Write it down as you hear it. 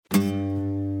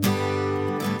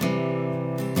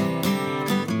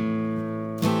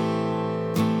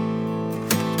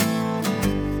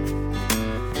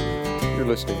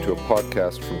listening to a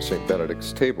podcast from St.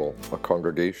 Benedict's Table, a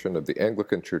congregation of the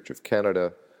Anglican Church of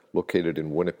Canada located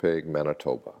in Winnipeg,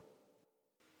 Manitoba.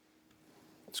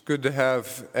 It's good to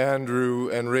have Andrew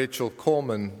and Rachel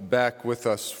Colman back with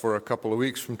us for a couple of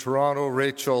weeks from Toronto.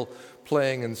 Rachel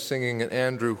playing and singing, and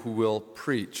Andrew who will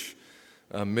preach.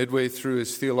 Midway through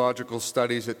his theological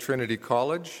studies at Trinity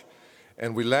College,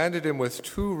 and we landed him with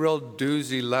two real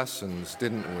doozy lessons,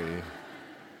 didn't we?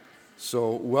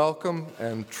 So welcome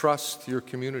and trust your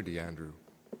community, Andrew.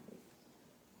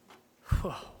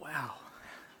 Oh, wow.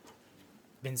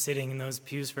 Been sitting in those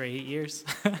pews for 8 years.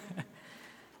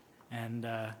 And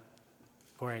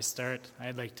before I start,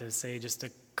 I'd like to say just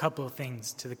a couple of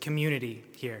things to the community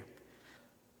here.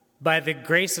 By the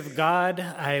grace of God,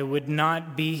 I would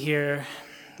not be here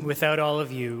without all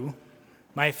of you,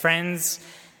 my friends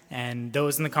and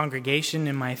those in the congregation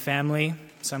and my family,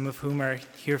 some of whom are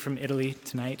here from Italy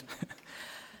tonight.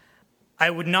 I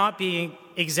would not be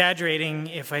exaggerating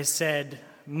if I said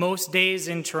most days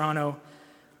in Toronto,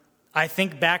 I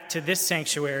think back to this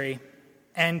sanctuary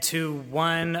and to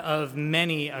one of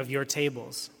many of your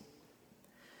tables,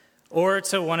 or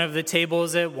to one of the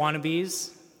tables at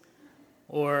Wannabes,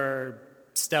 or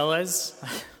Stella's,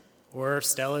 or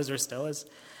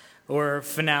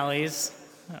Finales,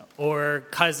 or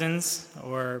Cousins,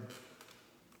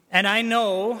 and I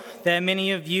know that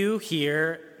many of you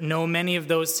here know many of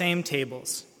those same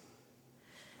tables,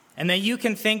 and that you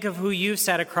can think of who you've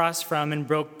sat across from and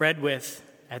broke bread with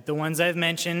at the ones I've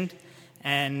mentioned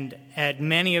and at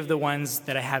many of the ones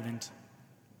that I haven't.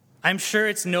 I'm sure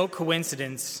it's no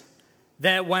coincidence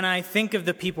that when I think of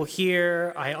the people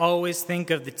here, I always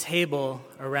think of the table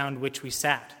around which we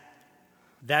sat.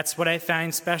 That's what I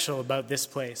find special about this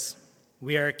place.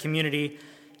 We are a community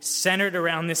centered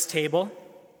around this table,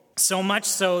 so much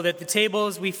so that the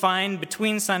tables we find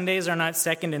between Sundays are not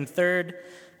second and third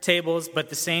tables, but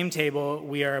the same table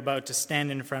we are about to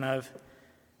stand in front of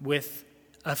with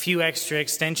a few extra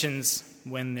extensions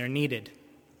when they're needed.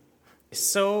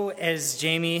 So, as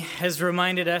Jamie has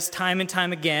reminded us time and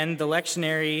time again, the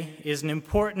lectionary is an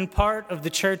important part of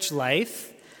the church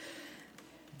life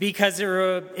because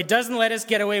it doesn't let us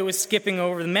get away with skipping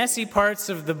over the messy parts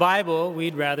of the Bible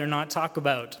we'd rather not talk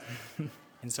about.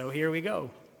 And so here we go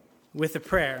with a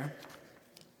prayer.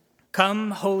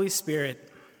 Come, Holy Spirit,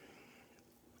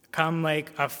 come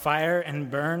like a fire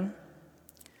and burn.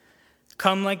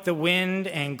 Come like the wind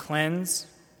and cleanse.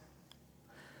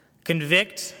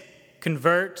 Convict,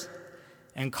 convert,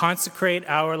 and consecrate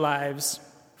our lives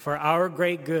for our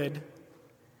great good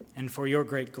and for your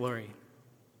great glory.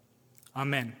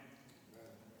 Amen.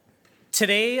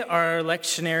 Today, our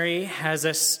lectionary has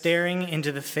us staring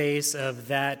into the face of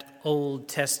that Old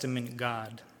Testament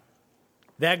God.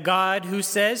 That God who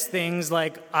says things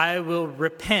like, I will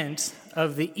repent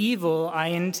of the evil I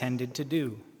intended to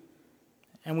do.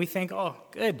 And we think, oh,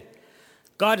 good.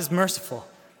 God is merciful.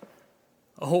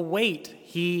 Oh, wait,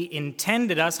 he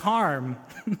intended us harm.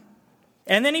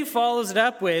 And then he follows it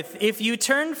up with, if you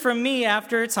turn from me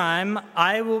after a time,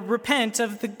 I will repent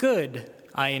of the good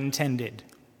I intended.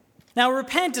 Now,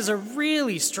 repent is a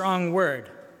really strong word.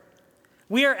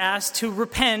 We are asked to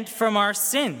repent from our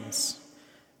sins.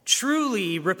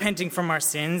 Truly repenting from our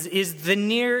sins is the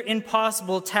near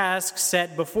impossible task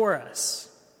set before us.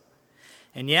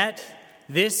 And yet,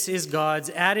 this is God's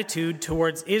attitude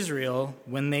towards Israel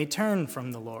when they turn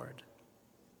from the Lord.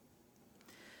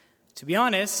 To be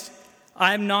honest,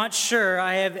 I'm not sure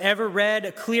I have ever read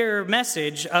a clearer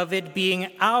message of it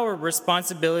being our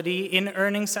responsibility in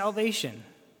earning salvation.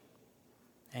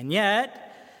 And yet,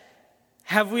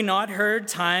 have we not heard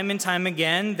time and time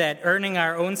again that earning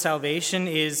our own salvation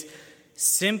is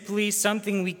simply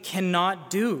something we cannot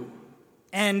do?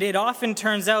 And it often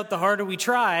turns out the harder we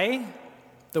try,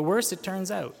 the worse it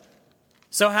turns out.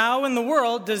 So how in the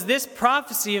world does this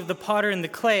prophecy of the potter and the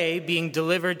clay being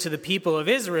delivered to the people of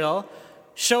Israel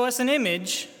show us an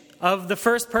image of the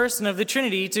first person of the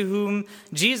Trinity to whom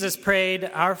Jesus prayed,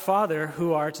 Our Father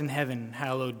who art in heaven,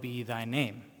 hallowed be thy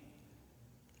name?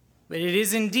 But it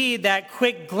is indeed that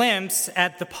quick glimpse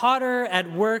at the potter at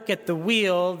work at the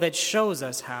wheel that shows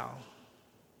us how.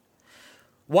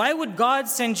 Why would God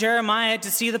send Jeremiah to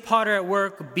see the potter at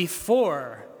work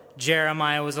before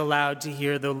Jeremiah was allowed to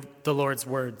hear the Lord's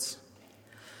words?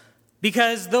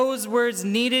 Because those words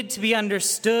needed to be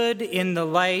understood in the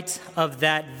light of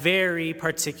that very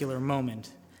particular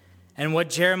moment. And what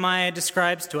Jeremiah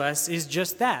describes to us is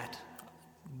just that,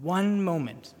 one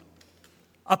moment.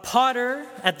 A potter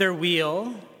at their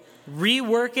wheel,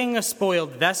 reworking a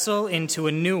spoiled vessel into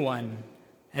a new one,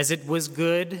 as it was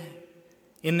good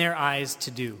in their eyes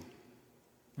to do.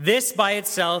 This by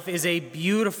itself is a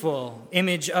beautiful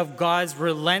image of God's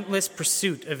relentless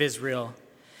pursuit of Israel.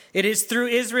 It is through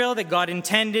Israel that God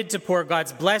intended to pour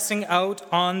God's blessing out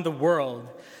on the world.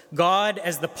 God,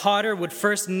 as the potter, would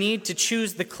first need to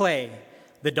choose the clay,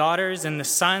 the daughters and the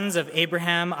sons of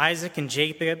Abraham, Isaac, and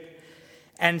Jacob,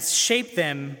 and shape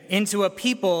them into a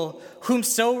people whom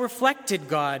so reflected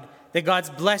God that God's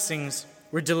blessings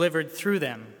were delivered through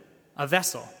them, a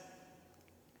vessel.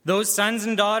 Those sons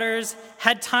and daughters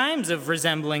had times of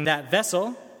resembling that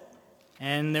vessel,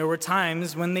 and there were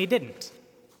times when they didn't.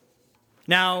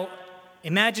 Now,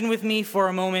 imagine with me for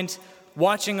a moment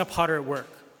watching a potter at work.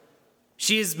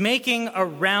 She is making a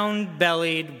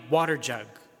round-bellied water jug.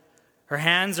 Her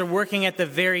hands are working at the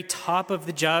very top of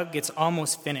the jug. It's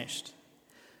almost finished.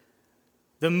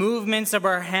 The movements of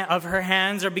her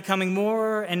hands are becoming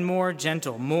more and more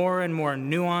gentle, more and more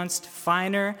nuanced,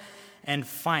 finer and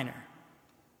finer.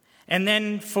 And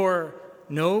then for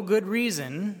no good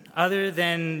reason other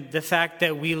than the fact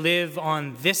that we live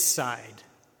on this side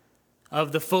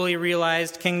of the fully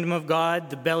realized kingdom of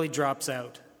God, the belly drops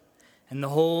out and the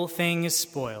whole thing is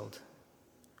spoiled.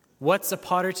 What's a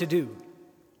potter to do?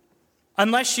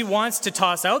 Unless she wants to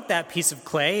toss out that piece of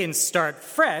clay and start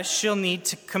fresh, she'll need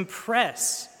to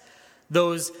compress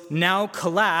those now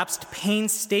collapsed,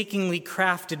 painstakingly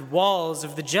crafted walls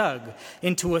of the jug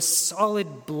into a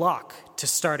solid block to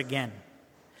start again.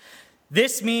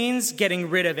 This means getting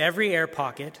rid of every air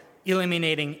pocket,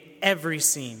 eliminating every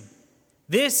seam.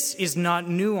 This is not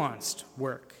nuanced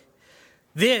work.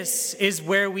 This is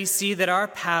where we see that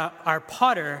our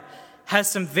potter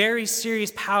has some very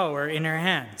serious power in her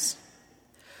hands.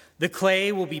 The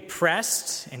clay will be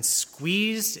pressed and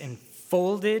squeezed and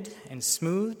folded and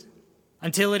smoothed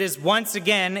until it is once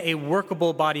again a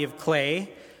workable body of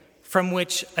clay from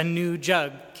which a new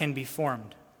jug can be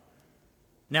formed.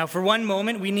 Now, for one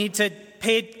moment, we need to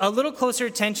pay a little closer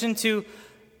attention to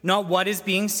not what is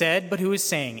being said, but who is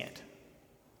saying it.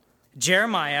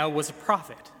 Jeremiah was a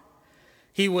prophet.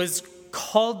 He was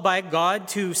called by God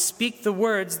to speak the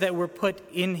words that were put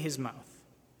in his mouth.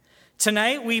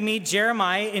 Tonight, we meet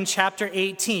Jeremiah in chapter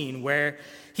 18, where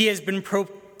he has been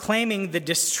proclaiming the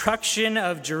destruction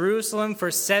of Jerusalem for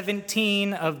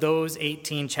 17 of those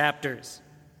 18 chapters.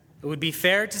 It would be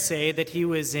fair to say that he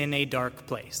was in a dark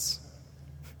place.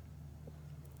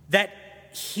 That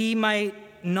he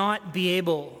might not be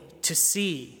able to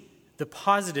see the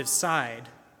positive side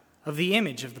of the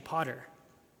image of the potter.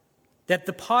 That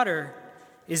the potter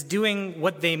is doing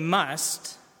what they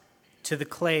must to the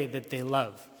clay that they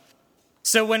love.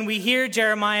 So when we hear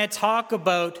Jeremiah talk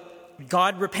about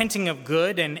God repenting of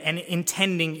good and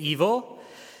intending evil,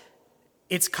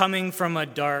 it's coming from a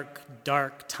dark,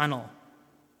 dark tunnel.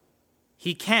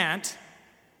 He can't,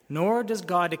 nor does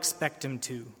God expect him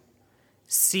to,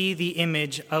 see the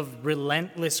image of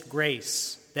relentless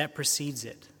grace that precedes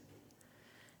it.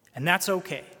 And that's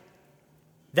okay.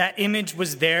 That image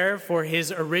was there for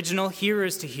his original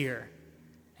hearers to hear,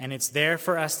 and it's there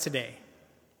for us today.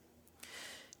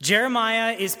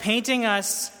 Jeremiah is painting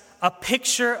us a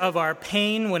picture of our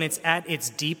pain when it's at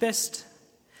its deepest,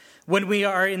 when we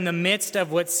are in the midst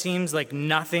of what seems like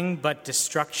nothing but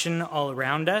destruction all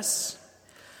around us.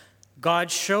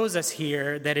 God shows us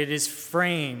here that it is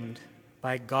framed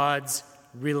by God's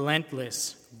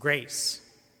relentless grace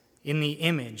in the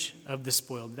image of the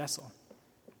spoiled vessel.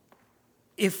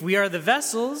 If we are the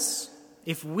vessels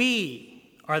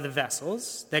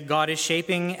that God is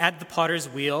shaping at the potter's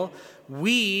wheel,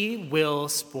 we will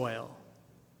spoil.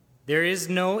 There is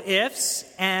no ifs,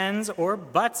 ands, or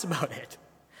buts about it.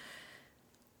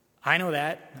 I know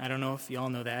that. I don't know if you all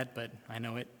know that, but I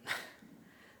know it.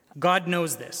 God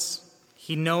knows this.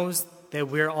 He knows that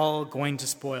we're all going to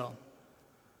spoil.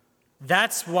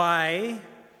 That's why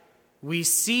we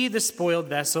see the spoiled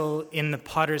vessel in the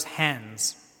potter's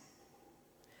hands.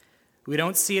 We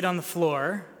don't see it on the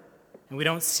floor, and we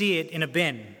don't see it in a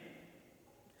bin.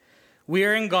 We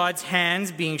are in God's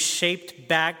hands, being shaped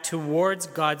back towards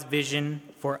God's vision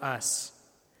for us.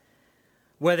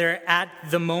 Whether at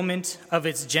the moment of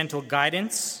its gentle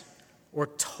guidance or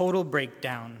total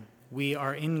breakdown, we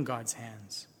are in God's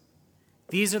hands.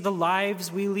 These are the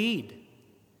lives we lead.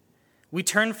 We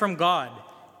turn from God,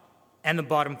 and the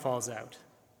bottom falls out.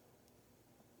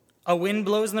 A wind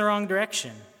blows in the wrong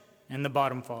direction, and the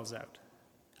bottom falls out.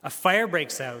 A fire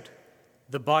breaks out,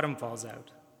 the bottom falls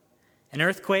out. An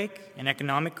earthquake, an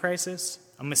economic crisis,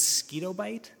 a mosquito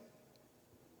bite.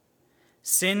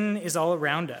 Sin is all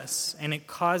around us, and it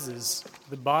causes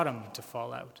the bottom to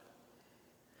fall out.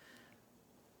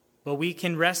 But we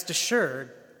can rest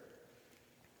assured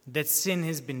that sin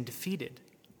has been defeated.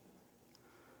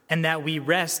 and that we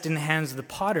rest in the hands of the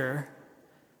potter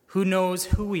who knows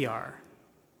who we are,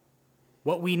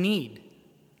 what we need,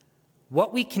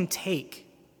 what we can take,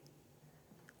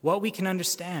 what we can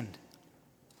understand,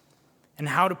 and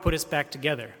how to put us back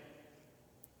together.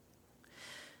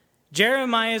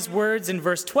 Jeremiah's words in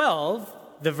verse 12,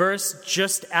 the verse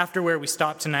just after where we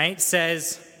stopped tonight,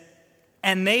 says,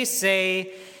 "And they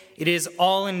say, it is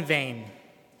all in vain.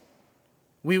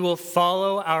 We will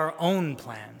follow our own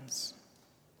plans.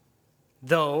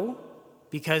 Though,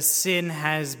 because sin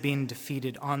has been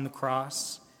defeated on the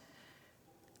cross,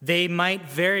 they might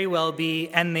very well be,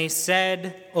 and they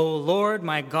said, O Lord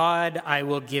my God, I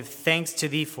will give thanks to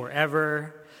thee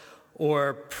forever.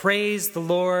 Or praise the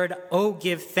Lord, oh,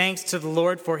 give thanks to the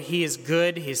Lord, for he is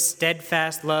good, his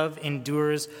steadfast love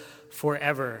endures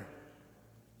forever."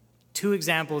 Two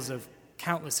examples of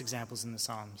countless examples in the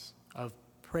Psalms of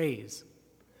praise.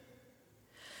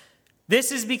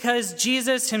 This is because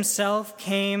Jesus himself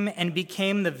came and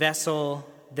became the vessel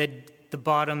that the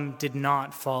bottom did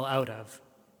not fall out of.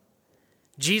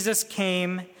 Jesus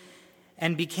came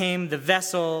and became the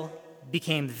vessel,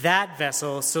 became that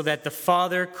vessel, so that the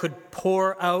Father could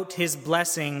pour out his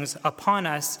blessings upon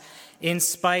us in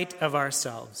spite of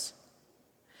ourselves.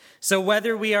 So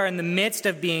whether we are in the midst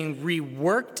of being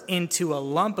reworked into a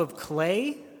lump of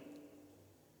clay,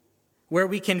 where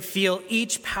we can feel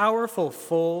each powerful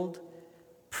fold,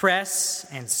 press,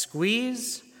 and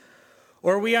squeeze,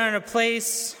 or we are in a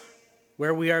place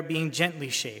where we are being gently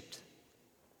shaped,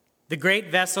 the great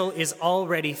vessel is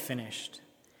already finished.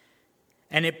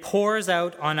 And it pours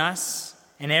out on us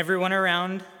and everyone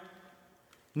around,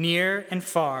 near and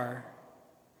far,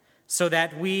 so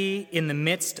that we, in the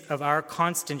midst of our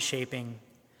constant shaping,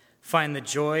 find the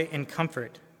joy and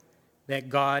comfort that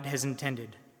God has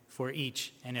intended for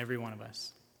each and every one of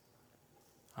us.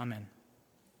 Amen.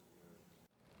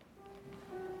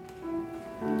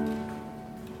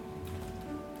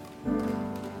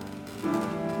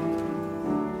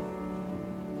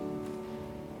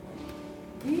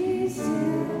 He said